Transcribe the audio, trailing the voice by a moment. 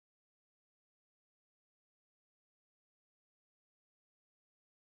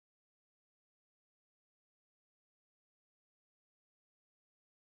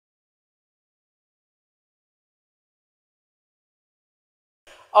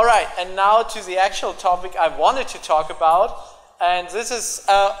All right, and now to the actual topic I wanted to talk about, and this is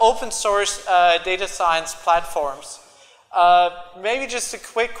open source data science platforms. Maybe just a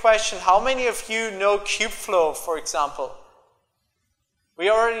quick question, how many of you know Kubeflow, for example? We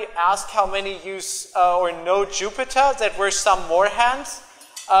already asked how many use or know Jupyter. There were some more hands,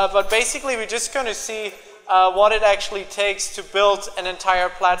 but basically we're just going to see what it actually takes to build an entire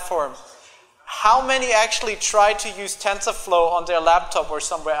platform. How many actually try to use TensorFlow on their laptop or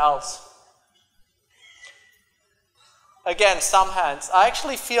somewhere else? Again, some hands. I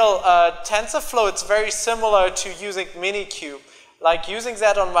actually feel TensorFlow, it's very similar to using Minikube. Like using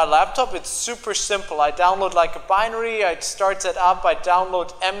that on my laptop, it's super simple. I download like a binary, I start that up, I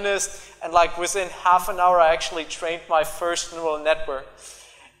download MNIST, and like within half an hour I actually trained my first neural network.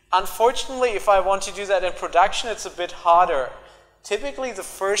 Unfortunately, if I want to do that in production, it's a bit harder. Typically, the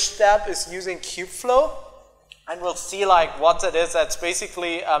first step is using Kubeflow, and we'll see like what that is. That's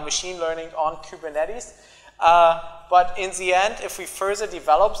basically machine learning on Kubernetes. But in the end, if we further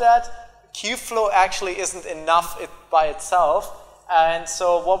develop that, Kubeflow actually isn't enough by itself. And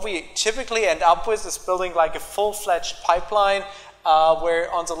so what we typically end up with is building like a full-fledged pipeline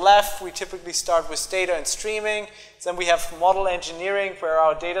where on the left we typically start with data and streaming. Then we have model engineering where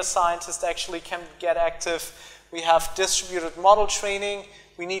our data scientists actually can get active. We have distributed model training.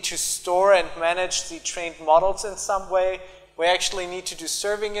 We need to store and manage the trained models in some way. We actually need to do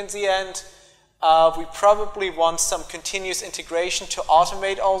serving in the end. We probably want some continuous integration to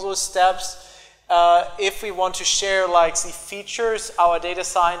automate all those steps. If we want to share like the features our data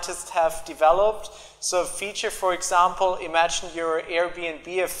scientists have developed. So a feature, for example, imagine your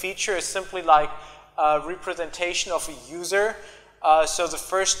Airbnb, a feature is simply like a representation of a user. So the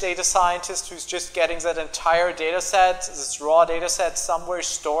first data scientist who's just getting that entire data set, this raw data set somewhere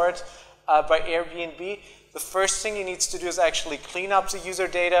stored by Airbnb, the first thing he needs to do is actually clean up the user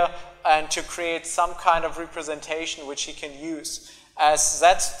data and to create some kind of representation which he can use. As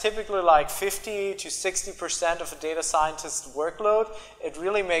that's typically like 50 to 60% of a data scientist's workload, it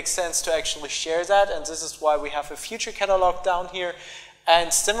really makes sense to actually share that, and this is why we have a feature catalog down here.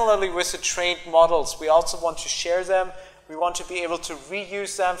 And similarly with the trained models, we also want to share them. We want to be able to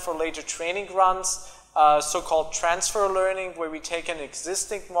reuse them for later training runs, so-called transfer learning, where we take an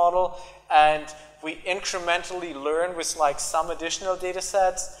existing model and we incrementally learn with like some additional data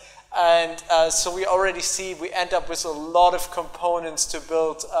sets. And so we already see we end up with a lot of components to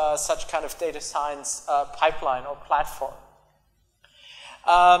build such kind of data science pipeline or platform.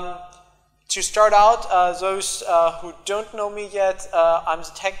 To start out, those who don't know me yet, I'm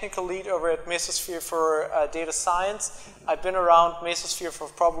the technical lead over at Mesos for data science. I've been around Mesos for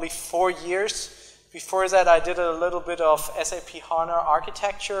probably 4 years. Before that, I did a little bit of SAP HANA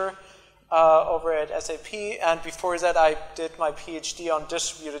architecture over at SAP, and before that, I did my PhD on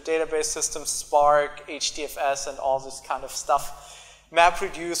distributed database systems, Spark, HDFS, and all this kind of stuff.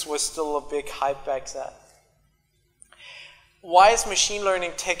 MapReduce was still a big hype back then. Why is machine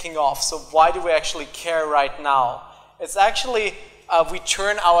learning taking off? So why do we actually care right now? It's actually, we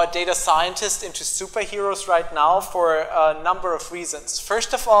turn our data scientists into superheroes right now for a number of reasons.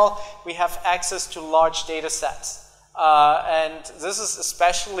 First of all, we have access to large data sets. And this is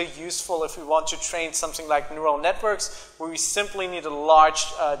especially useful if we want to train something like neural networks, where we simply need a large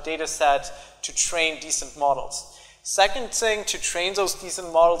data set to train decent models. Second thing, to train those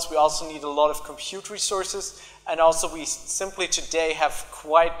decent models, we also need a lot of compute resources, and also we simply today have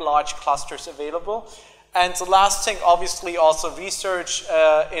quite large clusters available. And the last thing, obviously, also research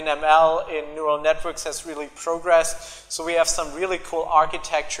in ML, in neural networks has really progressed. So we have some really cool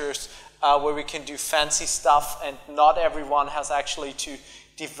architectures where we can do fancy stuff, and not everyone has actually to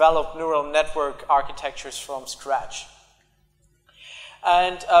develop neural network architectures from scratch.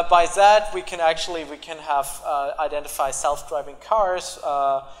 And by that, we can have identify self-driving cars.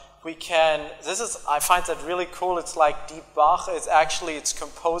 I find that really cool. It's like Deep Bach. It's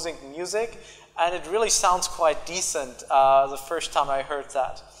composing music, and it really sounds quite decent. The first time I heard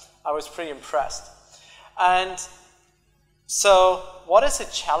that, I was pretty impressed. And so what is the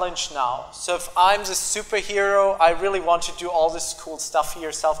challenge now? So if I'm the superhero, I really want to do all this cool stuff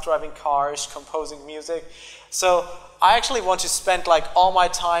here, self-driving cars, composing music. So I actually want to spend like all my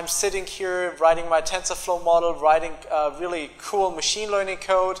time sitting here, writing my TensorFlow model, writing really cool machine learning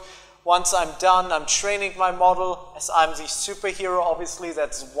code. Once I'm done, I'm training my model. As I'm the superhero, obviously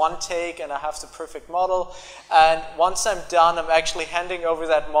that's one take and I have the perfect model. And once I'm done, I'm actually handing over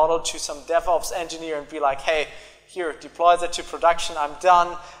that model to some DevOps engineer and be like, hey, here, deploy that to production, I'm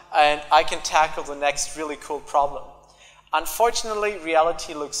done, and I can tackle the next really cool problem. Unfortunately,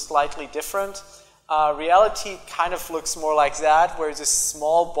 reality looks slightly different. Reality kind of looks more like that, where this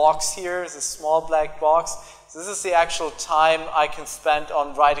small box here, this small black box, this is the actual time I can spend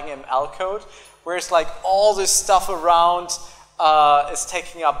on writing ML code, whereas like all this stuff around is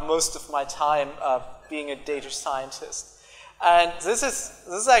taking up most of my time being a data scientist. And this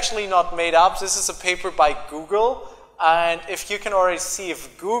is actually not made up. This is a paper by Google. And if you can already see,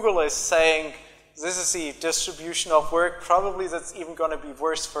 if Google is saying this is the distribution of work, probably that's even going to be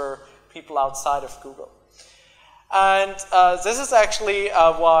worse for people outside of Google. And this is actually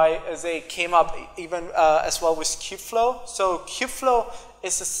why they came up even as well with Kubeflow. So Kubeflow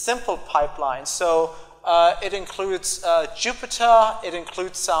is a simple pipeline. So it includes Jupyter, it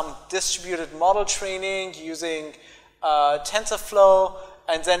includes some distributed model training using TensorFlow,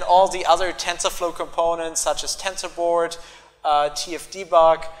 and then all the other TensorFlow components such as TensorBoard,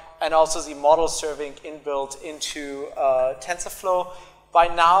 TF-debug, and also the model serving inbuilt into TensorFlow. By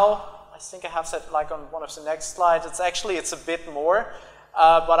now, I think I have that like on one of the next slides, it's a bit more,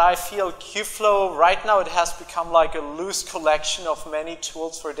 but I feel Kubeflow right now, it has become like a loose collection of many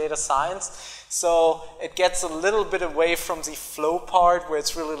tools for data science. So it gets a little bit away from the flow part where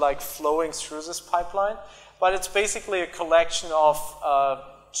it's really like flowing through this pipeline. But it's basically a collection of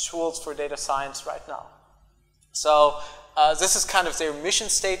tools for data science right now. So this is kind of their mission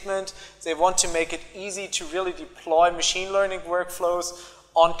statement. They want to make it easy to really deploy machine learning workflows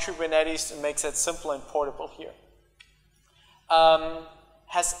on Kubernetes and makes it simple and portable here.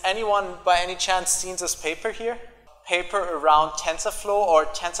 Has anyone by any chance seen this paper here? Paper around TensorFlow or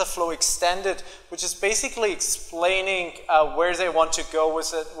TensorFlow Extended, which is basically explaining where they want to go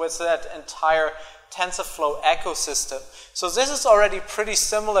with that entire TensorFlow ecosystem. So this is already pretty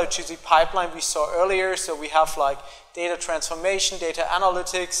similar to the pipeline we saw earlier. So we have like data transformation, data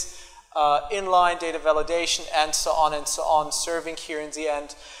analytics, inline data validation, and so on, serving here in the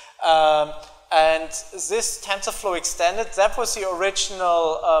end. And this TensorFlow Extended, that was the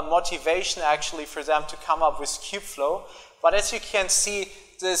original motivation actually for them to come up with Kubeflow. But as you can see,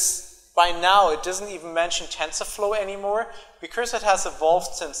 this by now it doesn't even mention TensorFlow anymore because it has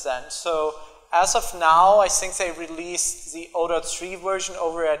evolved since then. So as of now, I think they released the 0.3 version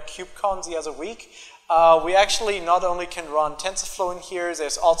over at KubeCon the other week. We actually not only can run TensorFlow in here,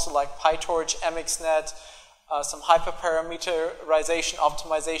 there's also like PyTorch, MXNet, some hyperparameterization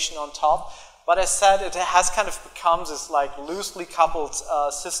optimization on top. But as said, it has kind of become this like loosely coupled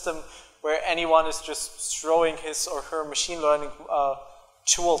system where anyone is just throwing his or her machine learning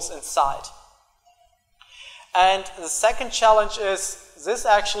tools inside. And the second challenge is this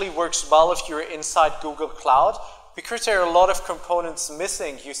actually works well if you're inside Google Cloud. Because there are a lot of components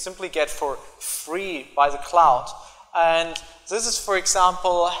missing, you simply get for free by the cloud. And this is, for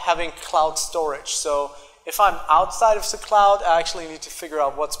example, having cloud storage. So if I'm outside of the cloud, I actually need to figure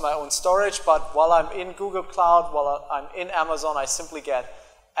out what's my own storage. But while I'm in Google Cloud, while I'm in Amazon, I simply get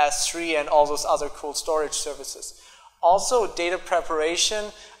S3 and all those other cool storage services. Also, data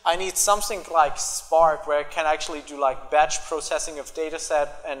preparation. I need something like Spark where I can actually do like batch processing of data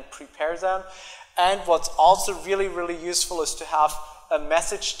set and prepare them. And what's also really, really useful is to have a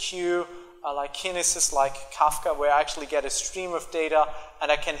message queue like Kinesis, like Kafka, where I actually get a stream of data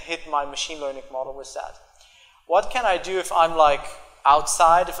and I can hit my machine learning model with that. What can I do if I'm like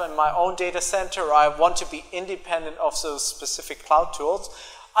outside, if I'm in my own data center, or I want to be independent of those specific cloud tools?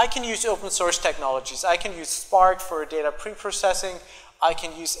 I can use open source technologies. I can use Spark for data pre-processing. I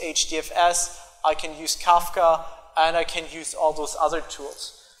can use HDFS. I can use Kafka. And I can use all those other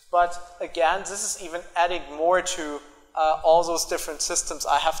tools. But again, this is even adding more to all those different systems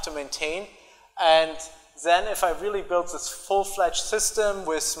I have to maintain. And then if I really build this full-fledged system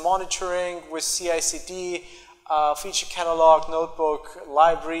with monitoring, with CI/CD, feature catalog, notebook,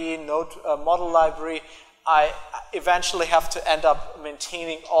 library, model library, I eventually have to end up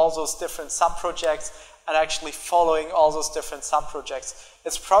maintaining all those different sub-projects and actually following all those different sub-projects.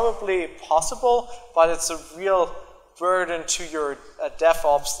 It's probably possible, but it's a real burden to your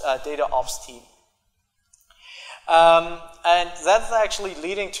DevOps, data ops team. And that's actually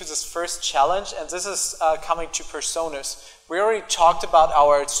leading to this first challenge, and this is coming to personas. We already talked about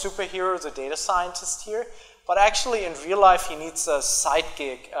our superhero, the data scientist here, but actually in real life he needs a side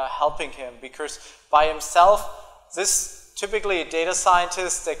gig helping him, because by himself, typically a data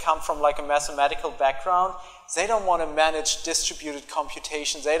scientist, they come from like a mathematical background, they don't want to manage distributed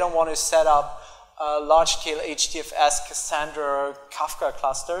computation, they don't want to set up a large-scale HDFS, Cassandra, or Kafka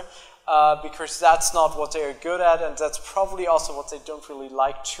cluster, because that's not what they're good at, and that's probably also what they don't really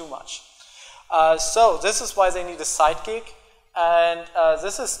like too much. So this is why they need a side gig, and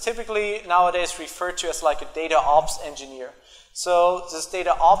this is typically nowadays referred to as like a data ops engineer. So this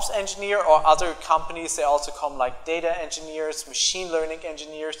data ops engineer, or other companies, they also call them like data engineers, machine learning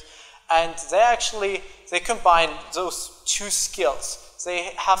engineers, and they combine those two skills.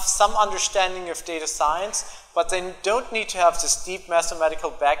 They have some understanding of data science, but they don't need to have this deep mathematical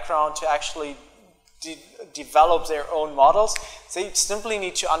background to actually develop their own models. They simply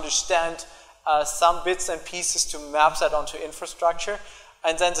need to understand some bits and pieces to map that onto infrastructure.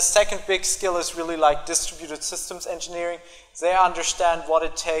 And then the second big skill is really like distributed systems engineering. They understand what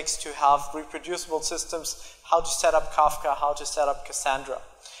it takes to have reproducible systems, how to set up Kafka, how to set up Cassandra.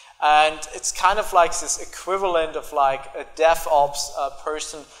 And it's kind of like this equivalent of like a DevOps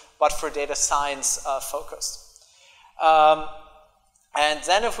person, but for data science focused. And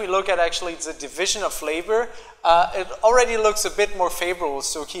then if we look at actually the division of labor, it already looks a bit more favorable.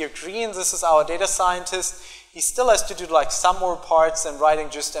 So here, green, this is our data scientist. He still has to do like some more parts than writing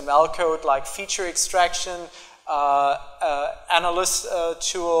just ML code, like feature extraction, analyst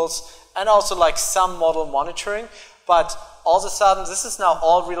tools, and also like some model monitoring. But all of a sudden, this is now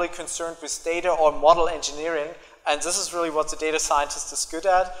all really concerned with data or model engineering, and this is really what the data scientist is good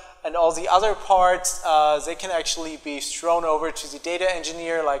at. And all the other parts, they can actually be thrown over to the data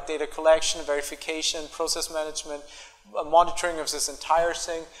engineer, like data collection, verification, process management, monitoring of this entire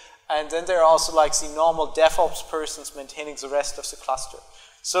thing. And then there are also like the normal DevOps persons maintaining the rest of the cluster.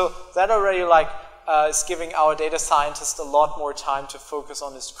 So that already like is giving our data scientist a lot more time to focus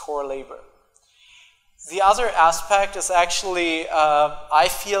on his core labor. The other aspect is actually, I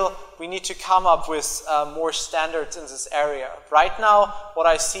feel we need to come up with more standards in this area. Right now, what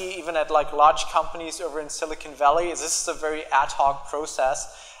I see even at like large companies over in Silicon Valley, this is a very ad hoc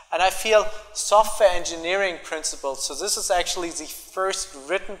process. And I feel software engineering principles, so this is actually the first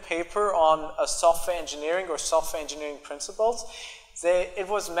written paper on software engineering or software engineering principles. It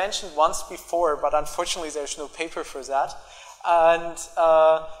was mentioned once before, but unfortunately there's no paper for that. And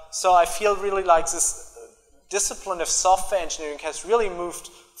so I feel really like this discipline of software engineering has really moved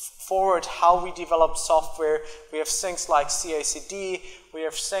forward how we develop software. We have things like CI/CD, we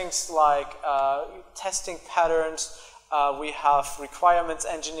have things like testing patterns, we have requirements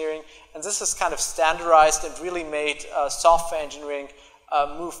engineering, and this is kind of standardized and really made software engineering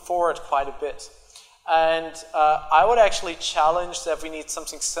move forward quite a bit. And I would actually challenge that we need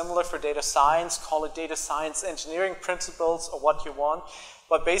something similar for data science, call it data science engineering principles or what you want,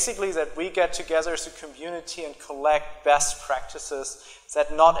 but basically that we get together as a community and collect best practices,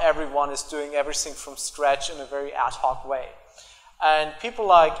 that not everyone is doing everything from scratch in a very ad hoc way. And people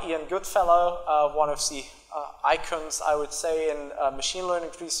like Ian Goodfellow, one of the icons, I would say, in machine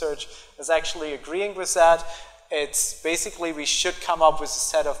learning research, is actually agreeing with that. It's basically we should come up with a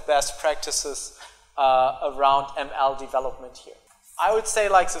set of best practices around ML development here. I would say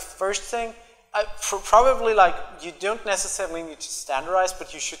like the first thing, probably like you don't necessarily need to standardize,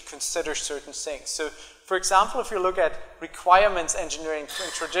 but you should consider certain things. So for example, if you look at requirements engineering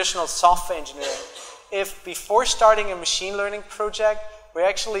in traditional software engineering, if before starting a machine learning project, we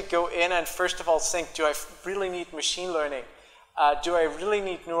actually go in and first of all think, do I really need machine learning? Do I really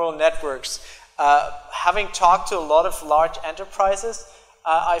need neural networks? Having talked to a lot of large enterprises,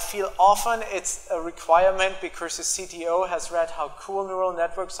 I feel often it's a requirement because the CTO has read how cool neural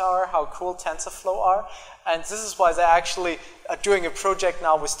networks are, how cool TensorFlow are, and this is why they're actually doing a project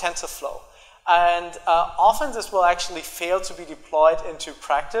now with TensorFlow. And often this will actually fail to be deployed into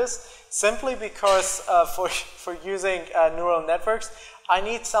practice simply because for using neural networks, I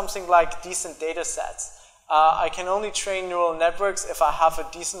need something like decent data sets. I can only train neural networks if I have a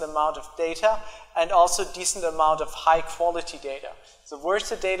decent amount of data and also a decent amount of high quality data. The worse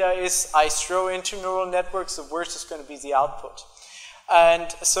the data is I throw into neural networks, the worse is going to be the output. And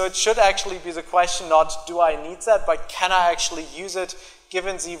so it should actually be the question not do I need that, but can I actually use it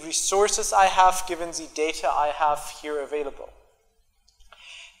given the resources I have, given the data I have here available.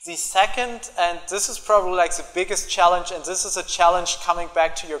 The second, and this is probably like the biggest challenge, and this is a challenge coming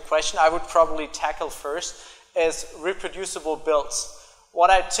back to your question I would probably tackle first, is reproducible builds. What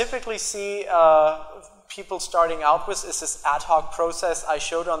I typically see people starting out with is this ad hoc process I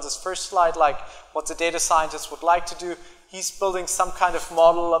showed on this first slide, like what the data scientist would like to do. He's building some kind of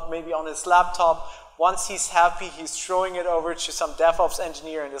model up maybe on his laptop. Once he's happy, he's throwing it over to some DevOps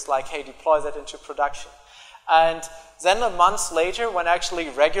engineer and is like, hey, deploy that into production. And then a month later, when actually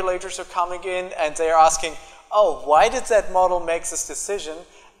regulators are coming in and they're asking, oh, why did that model make this decision?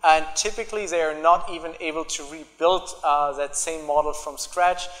 And typically they are not even able to rebuild that same model from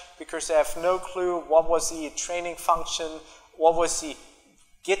scratch because they have no clue what was the training function, what was the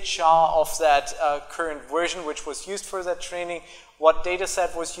git jar of that current version which was used for that training, what data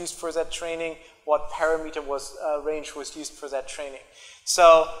set was used for that training, what parameter range was used for that training.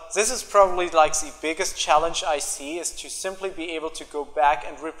 So this is probably like the biggest challenge I see, is to simply be able to go back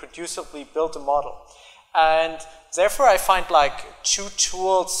and reproducibly build a model. And therefore I find like two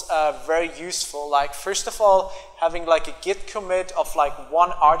tools very useful. Like first of all, having like a git commit of like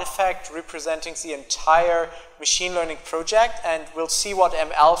one artifact representing the entire machine learning project, and we'll see what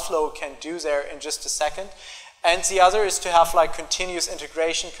MLflow can do there in just a second. And the other is to have like continuous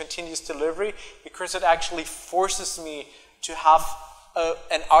integration, continuous delivery, because it actually forces me to have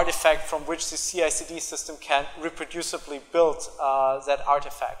an artifact from which the CI/CD system can reproducibly build that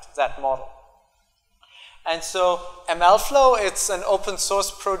artifact, that model. And so MLflow, it's an open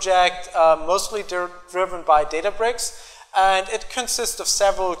source project mostly driven by Databricks, and it consists of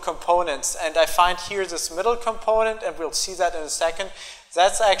several components. And I find here this middle component, and we'll see that in a second,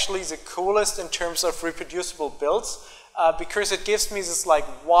 that's actually the coolest in terms of reproducible builds, because it gives me this like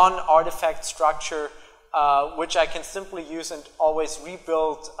one artifact structure which I can simply use and always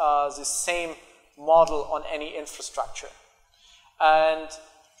rebuild the same model on any infrastructure. And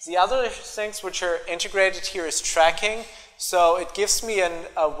the other things which are integrated here is tracking. So it gives me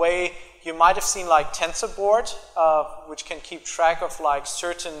a way, you might have seen like TensorBoard, which can keep track of like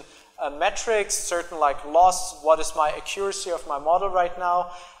certain metrics, certain like loss, what is my accuracy of my model right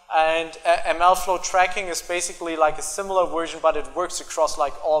now. And MLflow tracking is basically like a similar version, but it works across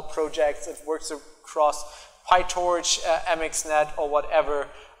like all projects. It works across PyTorch, MXNet, or whatever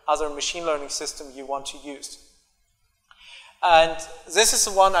other machine learning system you want to use. And this is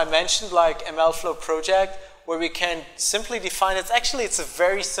the one I mentioned, like MLflow project, where we can simply define it. It's a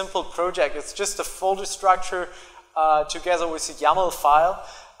very simple project. It's just a folder structure together with a YAML file.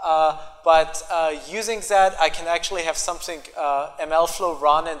 But using that, I can actually have something MLflow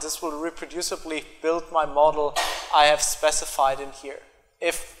run, and this will reproducibly build my model I have specified in here.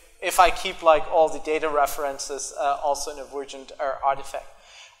 If I keep like all the data references also in a versioned artifact.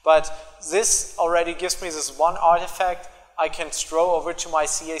 But this already gives me this one artifact I can throw over to my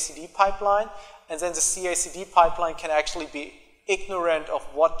CI/CD pipeline, and then the CI/CD pipeline can actually be ignorant of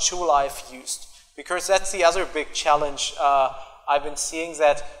what tool I've used. Because that's the other big challenge I've been seeing,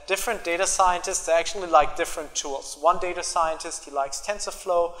 that different data scientists, they actually like different tools. One data scientist, he likes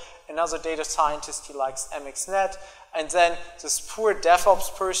TensorFlow, another data scientist, he likes MXNet, and then this poor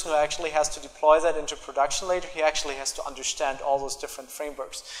DevOps person who actually has to deploy that into production later, he actually has to understand all those different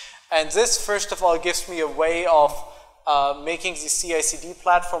frameworks. And this, first of all, gives me a way of making the CI/CD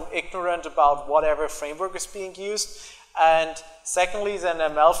platform ignorant about whatever framework is being used. And secondly, then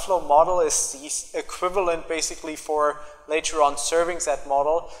MLflow model is the equivalent basically for later on serving that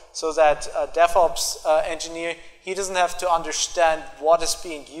model, so that a DevOps engineer, he doesn't have to understand what is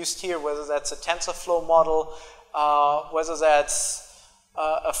being used here, whether that's a TensorFlow model, whether that's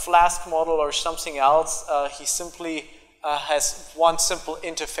a Flask model or something else. He simply has one simple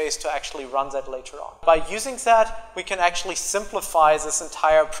interface to actually run that later on. By using that, we can actually simplify this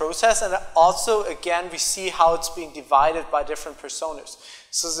entire process, and also, again, we see how it's being divided by different personas.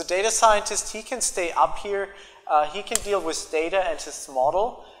 So the data scientist, he can stay up here, he can deal with data and his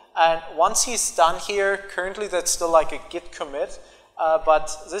model, and once he's done here, currently that's still like a git commit,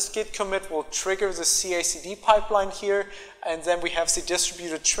 but this git commit will trigger the CI/CD pipeline here, and then we have the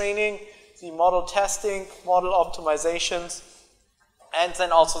distributed training, the model testing, model optimizations, and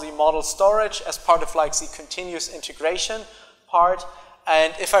then also the model storage as part of like the continuous integration part.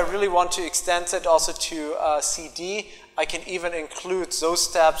 And if I really want to extend it also to CD, I can even include those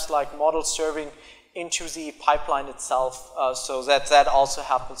steps like model serving into the pipeline itself, so that that also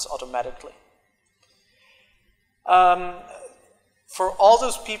happens automatically. For all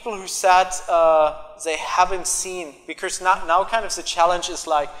those people who said they haven't seen, because now kind of the challenge is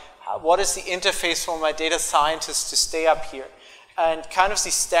like, what is the interface for my data scientist to stay up here? And kind of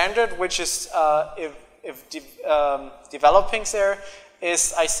the standard, which is developing there,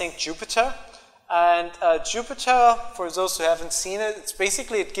 is I think Jupyter. And Jupyter, for those who haven't seen it, it's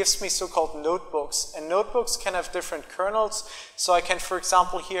basically, it gives me so-called notebooks. And notebooks can have different kernels. So I can, for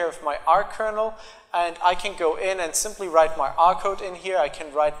example, here have my R kernel, and I can go in and simply write my R code in here. I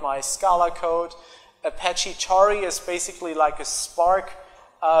can write my Scala code. Apache Tori is basically like a Spark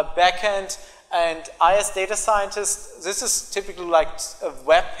backend, and I as data scientist, this is typically like a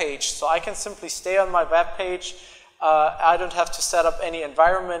web page, so I can simply stay on my web page. I don't have to set up any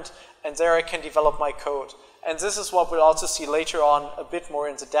environment, and there I can develop my code. And this is what we'll also see later on a bit more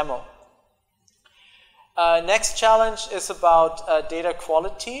in the demo. Next challenge is about data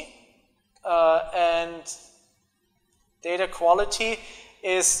quality, and data quality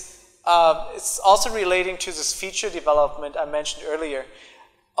is it's also relating to this feature development I mentioned earlier.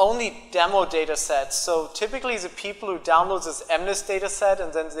 only demo data sets. So typically the people who download this MNIST data set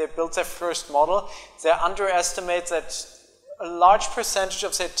and then they build their first model, they underestimate that a large percentage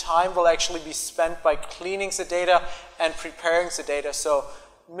of their time will actually be spent by cleaning the data and preparing the data. So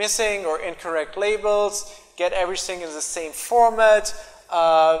missing or incorrect labels, get everything in the same format.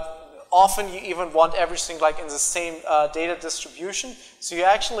 Often you even want everything like in the same data distribution. So you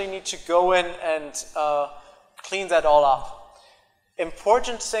actually need to go in and clean that all up.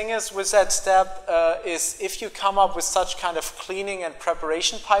 Important thing is with that step is if you come up with such kind of cleaning and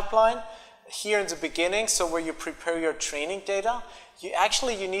preparation pipeline here in the beginning, so where you prepare your training data, you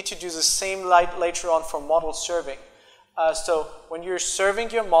need to do the same later on for model serving. So when you're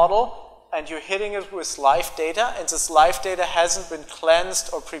serving your model and you're hitting it with live data, and this live data hasn't been cleansed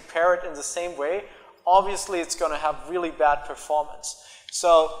or prepared in the same way, obviously it's going to have really bad performance.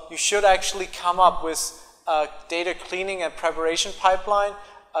 So you should actually come up with data cleaning and preparation pipeline.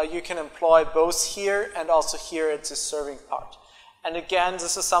 You can employ both here and also here at the serving part. And again,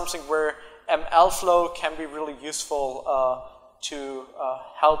 this is something where MLflow can be really useful to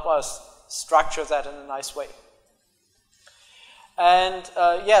help us structure that in a nice way. And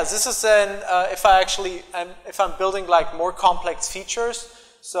yeah, this is then if I'm building like more complex features.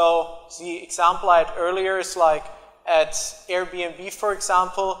 So the example I had earlier is like at Airbnb, for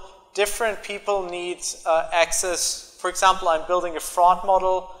example, different people need access. For example, I'm building a fraud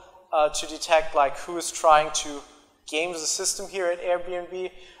model to detect like who is trying to game the system here at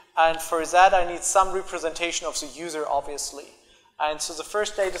Airbnb. And for that, I need some representation of the user, obviously. And so the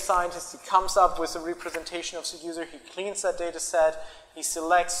first data scientist, he comes up with a representation of the user, he cleans that data set, he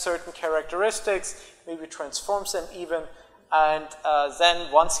selects certain characteristics, maybe transforms them even, and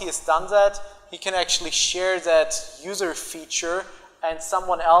then once he has done that, he can actually share that user feature, and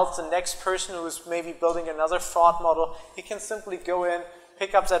someone else, the next person who is maybe building another fraud model, he can simply go in,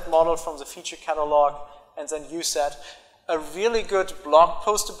 pick up that model from the feature catalog, and then use that. A really good blog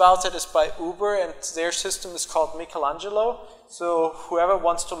post about that is by Uber, and their system is called Michelangelo. So whoever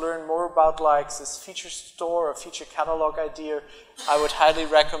wants to learn more about like this feature store or feature catalog idea, I would highly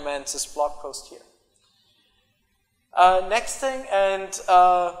recommend this blog post here. Next thing, and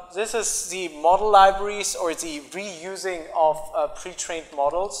this is the model libraries or the reusing of pre-trained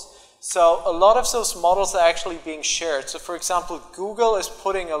models. So a lot of those models are actually being shared. So for example, Google is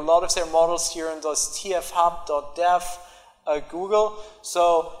putting a lot of their models here in those tfhub.dev Google.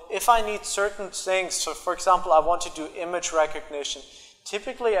 So if I need certain things, so for example, I want to do image recognition,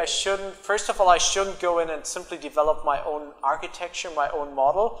 typically I shouldn't, first of all, I shouldn't go in and simply develop my own architecture, my own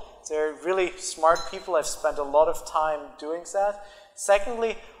model. They're really smart people. I've spent a lot of time doing that.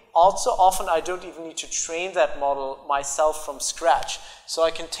 Secondly, also often I don't even need to train that model myself from scratch. So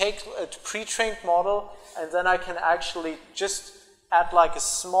I can take a pre-trained model and then I can actually just add like a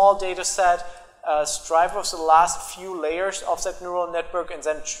small data set, strive with the last few layers of that neural network and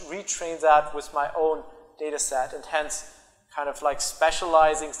then retrain that with my own data set, and hence kind of like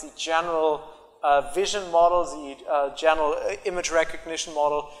specializing the general vision model, the general image recognition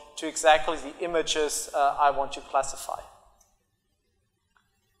model to exactly the images I want to classify.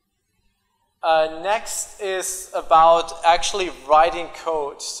 Next is about actually writing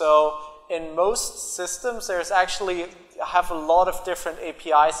code. So in most systems, there's actually have a lot of different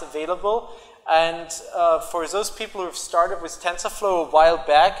APIs available. And for those people who have started with TensorFlow a while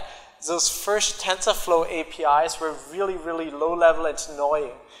back, those first TensorFlow APIs were really, really low level and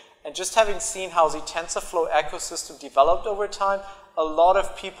annoying. And just having seen how the TensorFlow ecosystem developed over time, a lot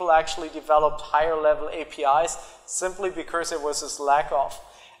of people actually developed higher level APIs simply because there was this lack of.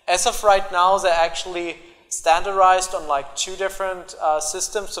 As of right now, they're actually standardized on like two different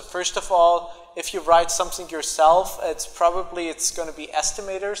systems. So first of all, if you write something yourself, it's going to be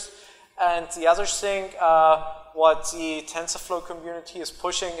estimators. And the other thing, what the TensorFlow community is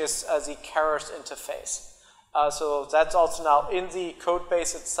pushing is the Keras interface. So that's also now in the code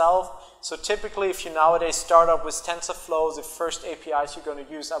base itself. So typically, if you nowadays start up with TensorFlow, the first APIs you're going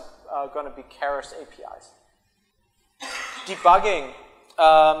to use are going to be Keras APIs. Debugging.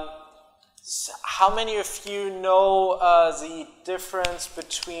 How many of you know the difference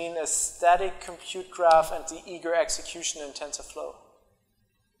between a static compute graph and the eager execution in TensorFlow?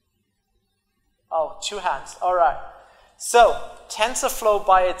 Oh, 2 hands. All right. So TensorFlow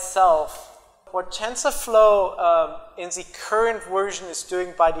by itself, what TensorFlow in the current version is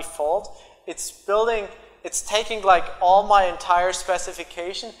doing by default, it's taking like all my entire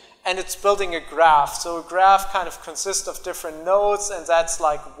specification and it's building a graph. So a graph kind of consists of different nodes, and that's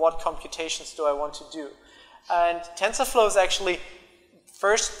like what computations do I want to do. And TensorFlow is actually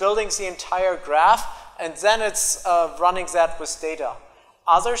first building the entire graph, and then it's running that with data.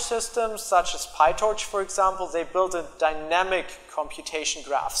 other systems, such as PyTorch, for example, they build a dynamic computation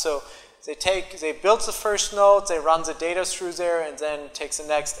graph. So they build the first node, they run the data through there, and then takes the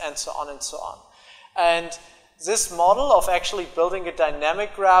next, and so on and so on. And this model of actually building a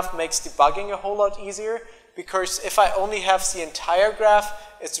dynamic graph makes debugging a whole lot easier, because if I only have the entire graph,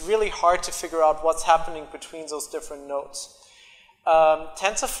 it's really hard to figure out what's happening between those different nodes.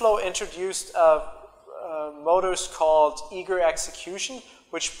 TensorFlow introduced a modus called eager execution,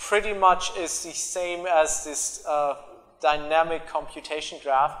 which pretty much is the same as this dynamic computation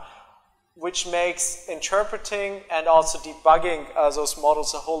graph, which makes interpreting and also debugging those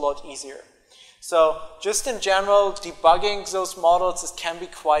models a whole lot easier. So just in general, debugging those models, it can be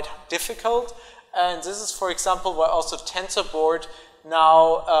quite difficult. And this is, for example, why also TensorBoard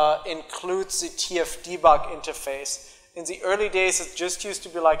now includes the TF-debug interface. In the early days, it just used to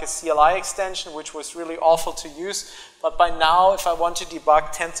be like a CLI extension, which was really awful to use. But by now, if I want to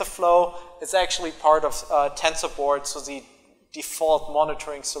debug TensorFlow, it's actually part of TensorBoard, so the default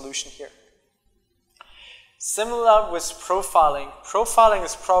monitoring solution here. Similar with profiling. Profiling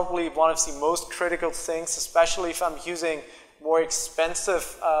is probably one of the most critical things, especially if I'm using more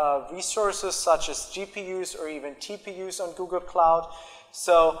expensive resources such as GPUs or even TPUs on Google Cloud.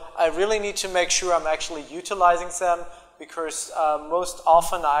 So I really need to make sure I'm actually utilizing them, because most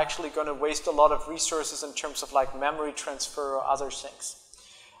often I'm actually going to waste a lot of resources in terms of like memory transfer or other things.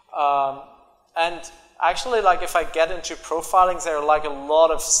 And actually, like if I get into profiling, there are like a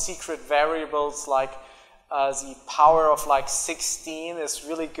lot of secret variables, like the power of like 16 is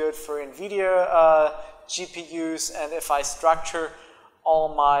really good for NVIDIA GPUs, and if I structure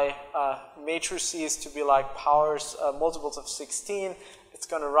all my matrices to be like powers multiples of 16, it's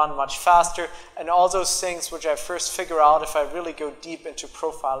going to run much faster, and all those things which I first figure out if I really go deep into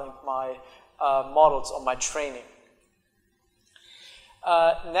profiling my models or my training.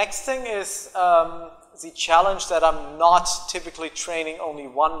 Next thing is the challenge that I'm not typically training only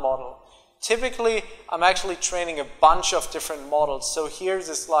one model. Typically, I'm actually training a bunch of different models. So here's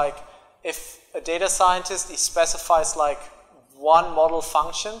this like, if a data scientist, he specifies like one model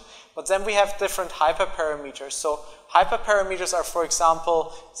function, but then we have different hyperparameters. So hyperparameters are, for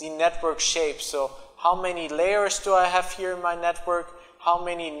example, the network shape. So how many layers do I have here in my network? How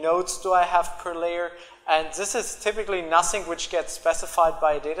many nodes do I have per layer? And this is typically nothing which gets specified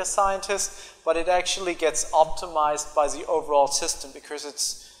by a data scientist, but it actually gets optimized by the overall system, because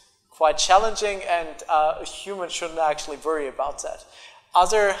it's quite challenging, and a human shouldn't actually worry about that.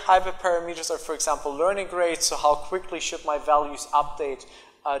 Other hyperparameters are, for example, learning rates, so how quickly should my values update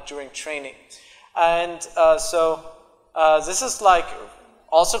during training. And this is like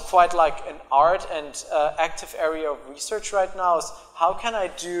also quite like an art and active area of research right now, is how can I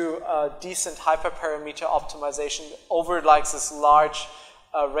do decent hyperparameter optimization over like this large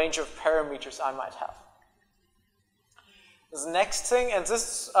range of parameters I might have. The next thing, and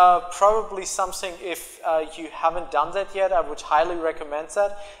this is probably something, if you haven't done that yet, I would highly recommend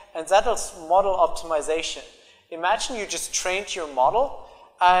that, and that is model optimization. Imagine you just trained your model,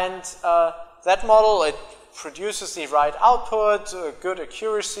 and that model, it produces the right output, good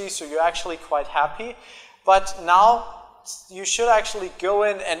accuracy, so you're actually quite happy. But now you should actually go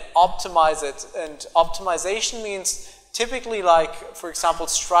in and optimize it, and optimization means typically like, for example,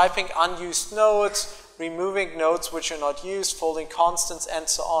 striping unused nodes, removing nodes which are not used, folding constants, and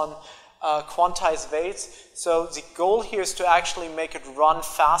so on, quantize weights. So the goal here is to actually make it run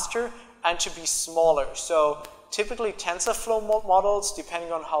faster and to be smaller. So typically TensorFlow models,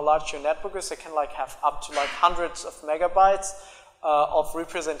 depending on how large your network is, they can like have up to like hundreds of megabytes of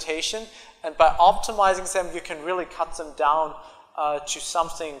representation. And by optimizing them, you can really cut them down to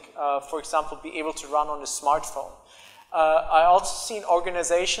something, for example, be able to run on a smartphone. I also seen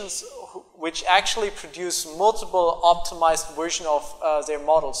organizations which actually produce multiple optimized versions of their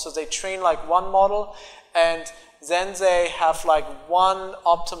models. So they train like one model, and then they have like one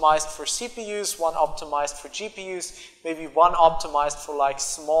optimized for CPUs, one optimized for GPUs, maybe one optimized for like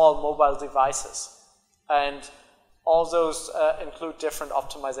small mobile devices. And all those include different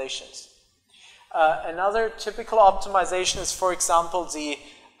optimizations. Another typical optimization is, for example, the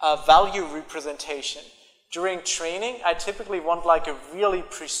value representation. During training, I typically want like a really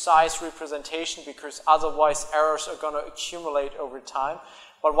precise representation, because otherwise errors are going to accumulate over time.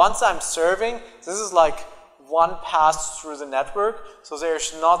 But once I'm serving, this is like one pass through the network, so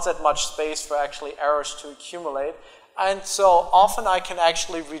there's not that much space for actually errors to accumulate. And so often I can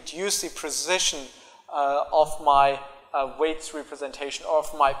actually reduce the precision of my weights representation, or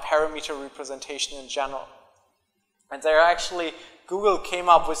of my parameter representation in general. And there actually, Google came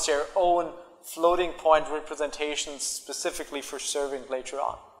up with their own floating point representations specifically for serving later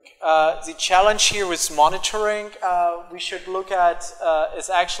on. The challenge here with monitoring we should look at is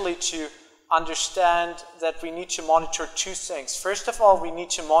actually to understand that we need to monitor two things. First of all, we need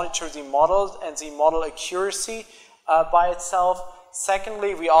to monitor the model and the model accuracy by itself.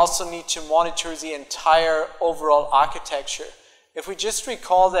 Secondly, we also need to monitor the entire overall architecture. If we just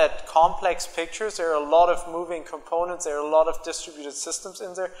recall that complex pictures, there are a lot of moving components, there are a lot of distributed systems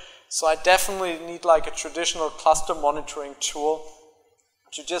in there, so I definitely need like a traditional cluster monitoring tool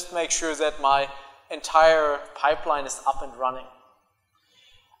to just make sure that my entire pipeline is up and running.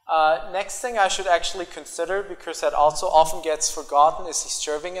 Next thing I should actually consider, because that also often gets forgotten, is the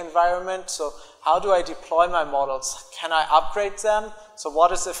serving environment. So how do I deploy my models? Can I upgrade them? So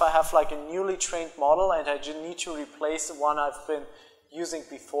what is if I have like a newly trained model and I just need to replace the one I've been using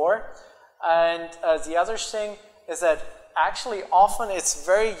before? And the other thing is that actually often it's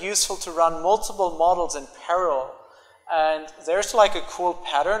very useful to run multiple models in parallel. And there's like a cool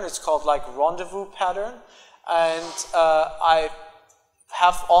pattern, it's called like rendezvous pattern. And I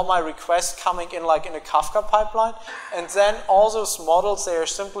have all my requests coming in like in a Kafka pipeline, and then all those models, they are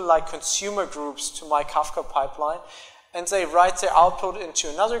simply like consumer groups to my Kafka pipeline, and they write their output into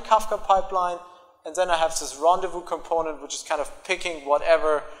another Kafka pipeline, and then I have this rendezvous component which is kind of picking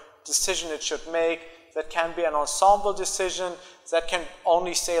whatever decision it should make. That can be an ensemble decision, that can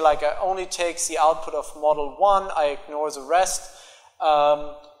only say like I only take the output of model 1, I ignore the rest.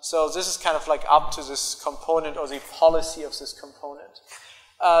 So this is kind of like up to this component or the policy of this component.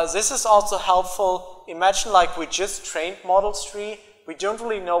 This is also helpful. Imagine like we just trained model 3. We don't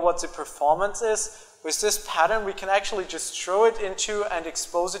really know what the performance is. With this pattern, we can actually just throw it into and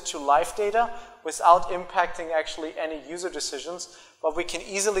expose it to live data without impacting actually any user decisions. But we can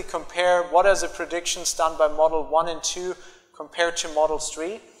easily compare what are the predictions done by model 1 and 2 compared to model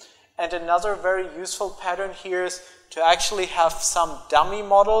 3. And another very useful pattern here is to actually have some dummy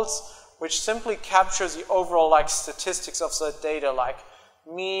models which simply capture the overall like statistics of the data, like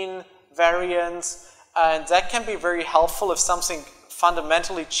mean, variance, and that can be very helpful if something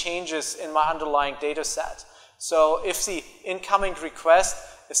fundamentally changes in my underlying data set. So if the incoming request,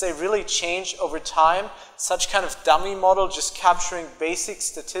 if they really change over time, such kind of dummy model just capturing basic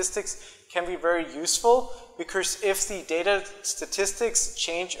statistics can be very useful, because if the data statistics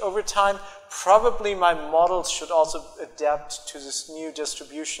change over time, probably my models should also adapt to this new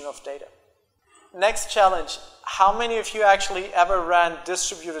distribution of data. Next challenge, how many of you actually ever ran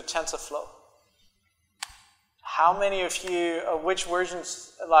distributed TensorFlow? How many of you, which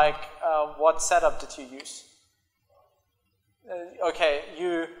versions, like what setup did you use? Okay,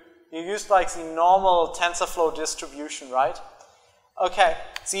 you used like the normal TensorFlow distribution, right? Okay,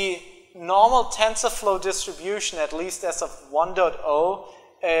 the normal TensorFlow distribution, at least as of 1.0,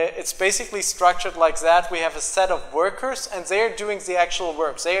 it's basically structured like that. We have a set of workers, and they're doing the actual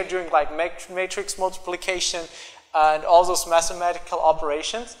work. They are doing like matrix multiplication and all those mathematical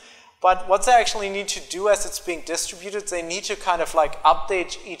operations. But what they actually need to do as it's being distributed, they need to kind of like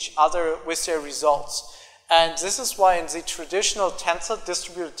update each other with their results. And this is why in the traditional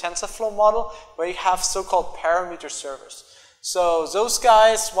distributed TensorFlow model, where you have so-called parameter servers. So those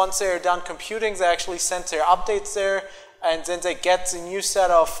guys, once they're done computing, they actually send their updates there, and then they get the new set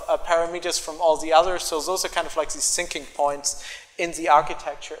of parameters from all the others. So those are kind of like these syncing points in the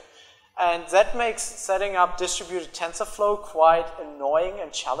architecture. And that makes setting up distributed TensorFlow quite annoying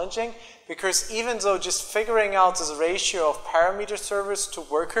and challenging, because even though just figuring out this ratio of parameter servers to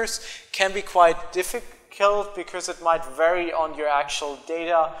workers can be quite difficult, because it might vary on your actual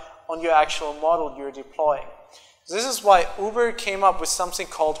data, on your actual model you're deploying. This is why Uber came up with something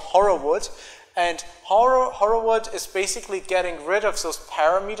called Horrorwood. And Horrorwood is basically getting rid of those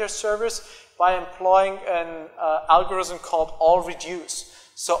parameter servers by employing an algorithm called all-reduce.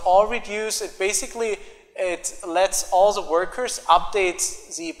 So all-reduce, it lets all the workers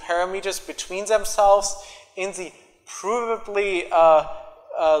update the parameters between themselves in the provably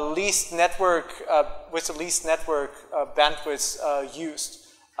least network, with the least network bandwidth used.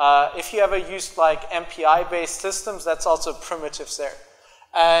 If you ever used like MPI-based systems, that's also primitives there.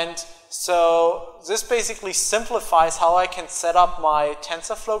 And so this basically simplifies how I can set up my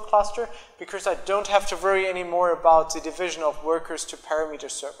TensorFlow cluster, because I don't have to worry anymore about the division of workers to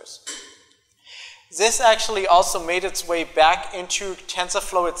parameter servers. This actually also made its way back into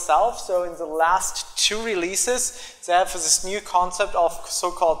TensorFlow itself. So in the last 2 releases, they have this new concept of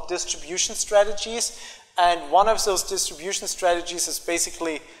so-called distribution strategies. And one of those distribution strategies is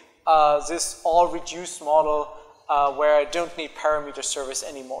basically this all-reduce model, where I don't need parameter servers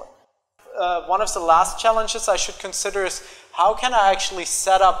anymore. one of the last challenges I should consider is how can I actually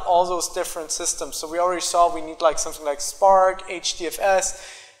set up all those different systems? So we already saw we need like something like Spark, HDFS,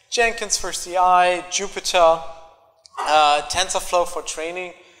 Jenkins for CI, Jupyter, TensorFlow for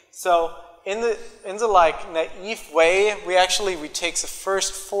training. So in the like naive way, we take the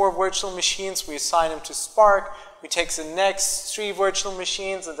first 4 virtual machines, we assign them to Spark. We take the next 3 virtual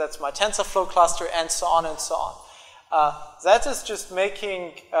machines, and that's my TensorFlow cluster, and so on and so on. That is just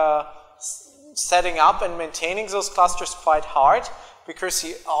making setting up and maintaining those clusters quite hard, because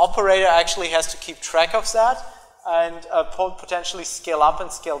the operator actually has to keep track of that and potentially scale up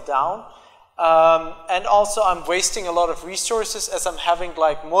and scale down. And also I'm wasting a lot of resources as I'm having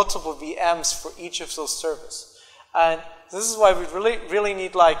like multiple VMs for each of those servers. And this is why we really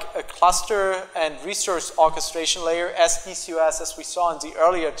need like a cluster and resource orchestration layer as DCOS, as we saw in the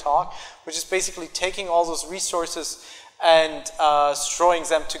earlier talk, which is basically taking all those resources and throwing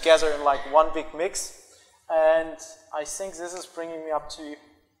them together in like one big mix. And I think this is bringing me up to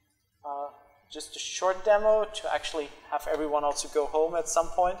just a short demo to actually have everyone also go home at some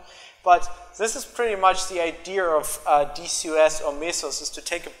point. But this is pretty much the idea of DCOS or Mesos, is to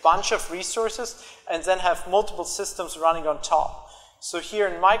take a bunch of resources and then have multiple systems running on top. So here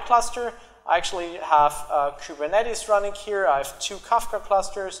in my cluster, I actually have Kubernetes running here. I have 2 Kafka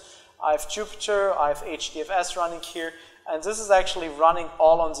clusters. I have Jupyter. I have HDFS running here. And this is actually running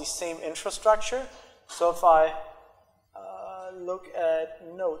all on the same infrastructure. So if I look at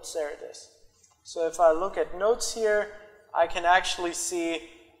nodes, there it is. So if I look at nodes here, I can actually see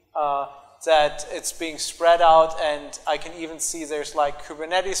that it's being spread out, and I can even see there's like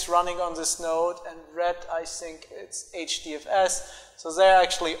Kubernetes running on this node, and red, I think it's HDFS. So they're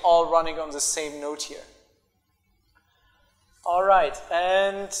actually all running on the same node here. All right,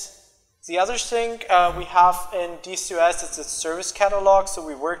 and the other thing we have in DCOS is the service catalog. So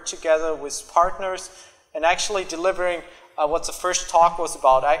we work together with partners and actually delivering what the first talk was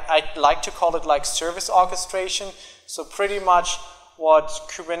about. I like to call it like service orchestration. So pretty much what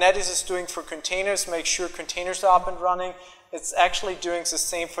Kubernetes is doing for containers, make sure containers are up and running. It's actually doing the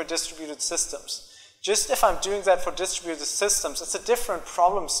same for distributed systems. Just if I'm doing that for distributed systems, it's a different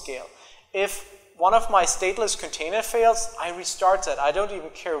problem scale. If one of my stateless container fails, I restart that. I don't even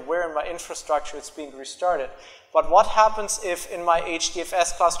care where in my infrastructure it's being restarted. But what happens if in my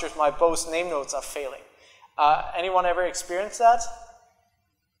HDFS clusters my both name nodes are failing? Anyone ever experienced that?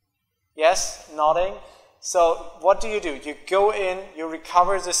 Yes, nodding. So what do? You go in, you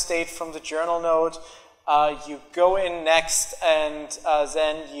recover the state from the journal node, you go in next, and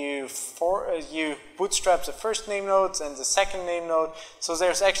then you bootstrap the first name nodes and the second name node. So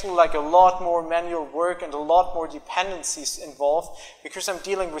there's actually like a lot more manual work and a lot more dependencies involved, because I'm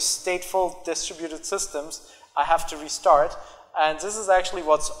dealing with stateful distributed systems. I have to restart. And this is actually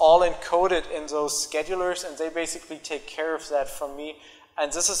what's all encoded in those schedulers, and they basically take care of that for me.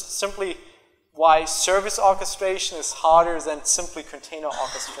 And this is simply why service orchestration is harder than simply container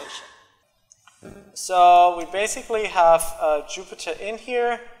orchestration. So we basically have Jupyter in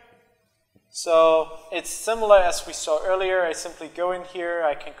here. So it's similar as we saw earlier. I simply go in here,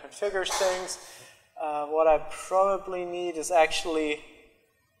 I can configure things. What I probably need is actually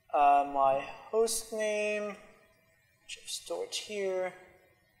my host name, which I've stored here.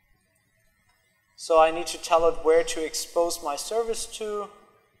 So I need to tell it where to expose my service to.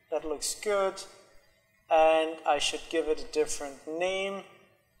 That looks good. And I should give it a different name.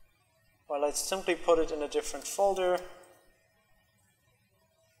 Well, let's simply put it in a different folder.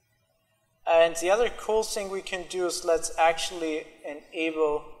 And the other cool thing we can do is let's actually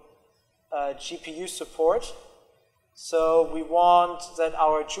enable GPU support. So we want that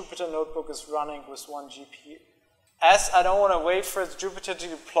our Jupyter notebook is running with 1 GPU. As I don't want to wait for Jupyter to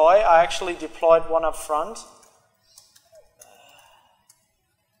deploy, I actually deployed one up front.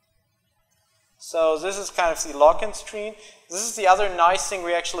 So this is kind of the login screen. This is the other nice thing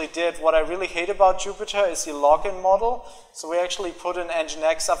we actually did. What I really hate about Jupyter is the login model. So we actually put an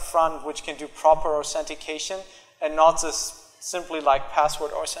Nginx up front, which can do proper authentication and not this simply like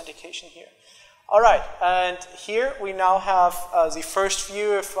password authentication here. All right, and here we now have the first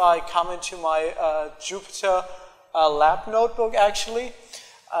view if I come into my Jupyter lab notebook actually.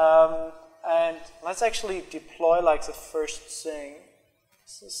 And let's actually deploy like the first thing.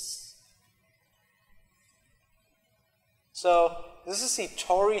 So this is the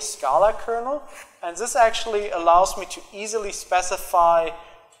Tori Scala kernel, and this actually allows me to easily specify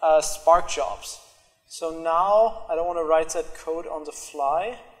Spark jobs. So now I don't want to write that code on the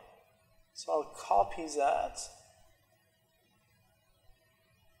fly, so I'll copy that.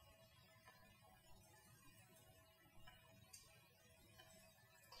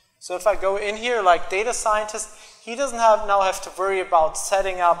 So if I go in here like data scientist, he doesn't now have to worry about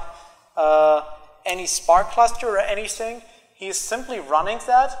setting up any Spark cluster or anything. He is simply running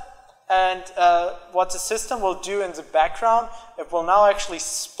that. And what the system will do in the background, it will now actually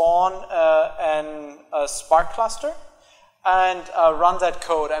spawn a Spark cluster and run that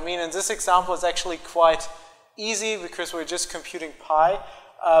code. I mean, in this example, it's actually quite easy because we're just computing pi,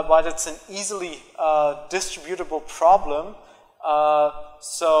 but it's an easily distributable problem.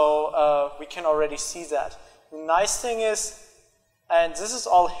 So we can already see that. The nice thing is, and this is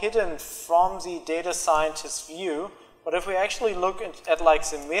all hidden from the data scientist view, but if we actually look at like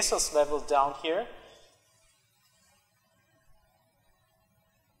the Mesos level down here,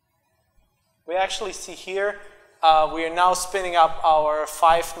 we actually see here, we are now spinning up our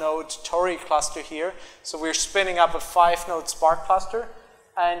 5-node Tori cluster here. So we're spinning up a 5-node Spark cluster.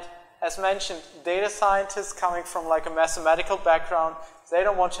 And as mentioned, data scientists coming from like a mathematical background, they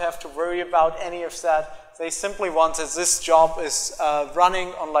don't want to have to worry about any of that. They simply want that this job is running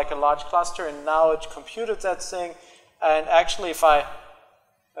on like a large cluster, and now it computed that thing. And actually, if I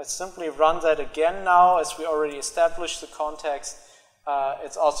simply run that again now, as we already established the context,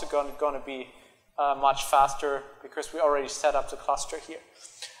 it's also going to be much faster because we already set up the cluster here.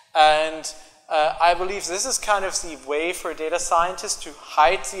 And I believe this is kind of the way for data scientists to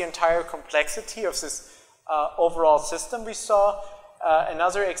hide the entire complexity of this overall system we saw.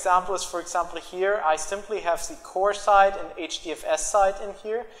 Another example is, for example, here, I simply have the core side and HDFS side in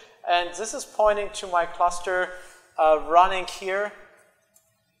here. And this is pointing to my cluster running here.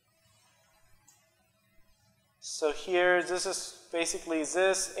 So here, this is basically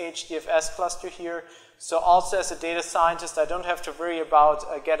this HDFS cluster here. So also as a data scientist, I don't have to worry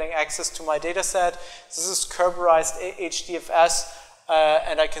about getting access to my data set. This is Kerberized HDFS,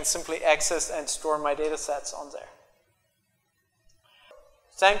 and I can simply access and store my data sets on there.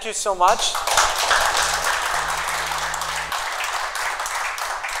 Thank you so much.